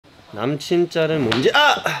남친 짤은 뭔지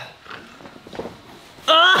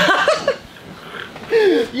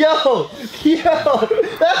Yo!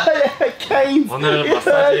 Canes! 오늘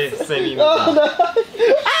마사지 쌤입니다.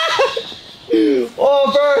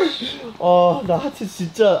 bro! 나 하체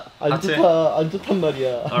진짜 안 좋단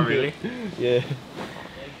말이야. Oh, really? 예.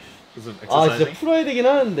 Exercising? 진짜 풀어야 되긴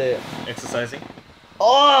하는데. Exercising?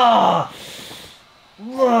 우와!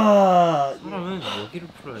 사람은 여기를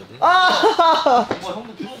풀어야 돼.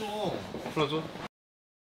 형도 풀어줘. 풀어줘?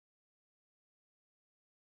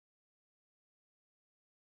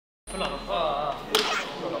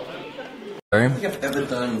 I don't think I've ever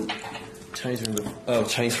done Chinese room before. Oh,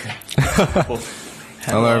 Chinese room.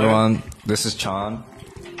 Hello everyone, this is Chan.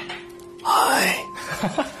 Hi.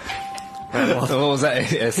 What was that?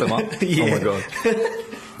 ASMR? Yeah. Oh my god.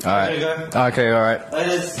 Alright. Okay, alright.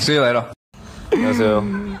 See you later. 안녕하세요.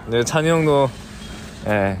 네, 찬이 형도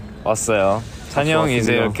왔어요. 찬이 형이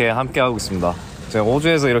이제 이렇게 함께 하고 있습니다. 제가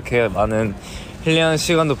호주에서 이렇게 많은 힐링하는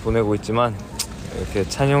시간도 보내고 있지만 이렇게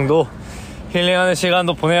찬이 형도 힐링하는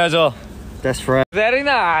시간도 보내야죠. That's right. Very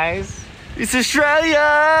nice. It's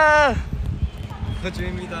Australia.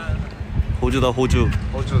 호주입니다. 호주다 호주.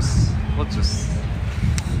 호주스.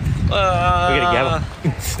 와. We're gonna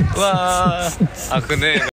get 와.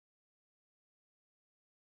 근데.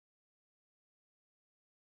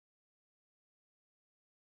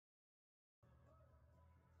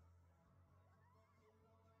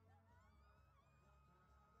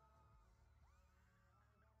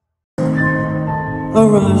 A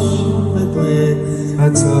rush, a glance, a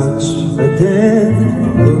touch, a dance.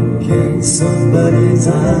 Look in somebody's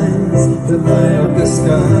eyes, the light of the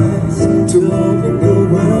skies. To open the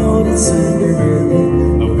world and sing it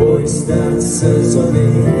really. A voice that says only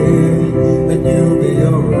here, and you'll be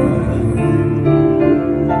alright.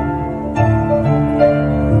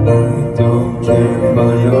 I don't care if I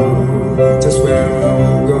know just where I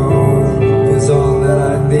will go. 'Cause all that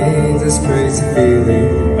I need is this crazy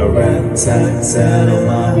feeling. A rat-tat-tat on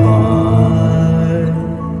my heart.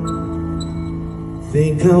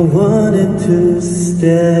 Think I wanted to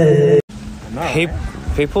stay.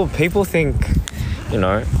 People think, you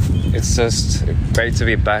know, it's just great to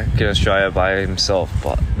be back in Australia by himself,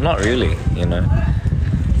 but not really, you know.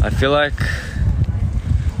 I feel like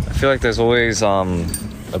there's always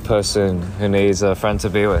a person who needs a friend to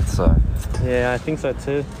be with. So Yeah, I think so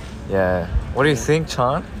too. yeah. What do you think,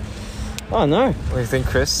 Chan? Oh no. What do you think,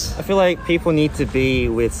 Chris? I feel like people need to be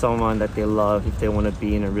with someone that they love if they want to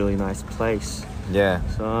be in a really nice place. Yeah.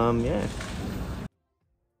 So yeah.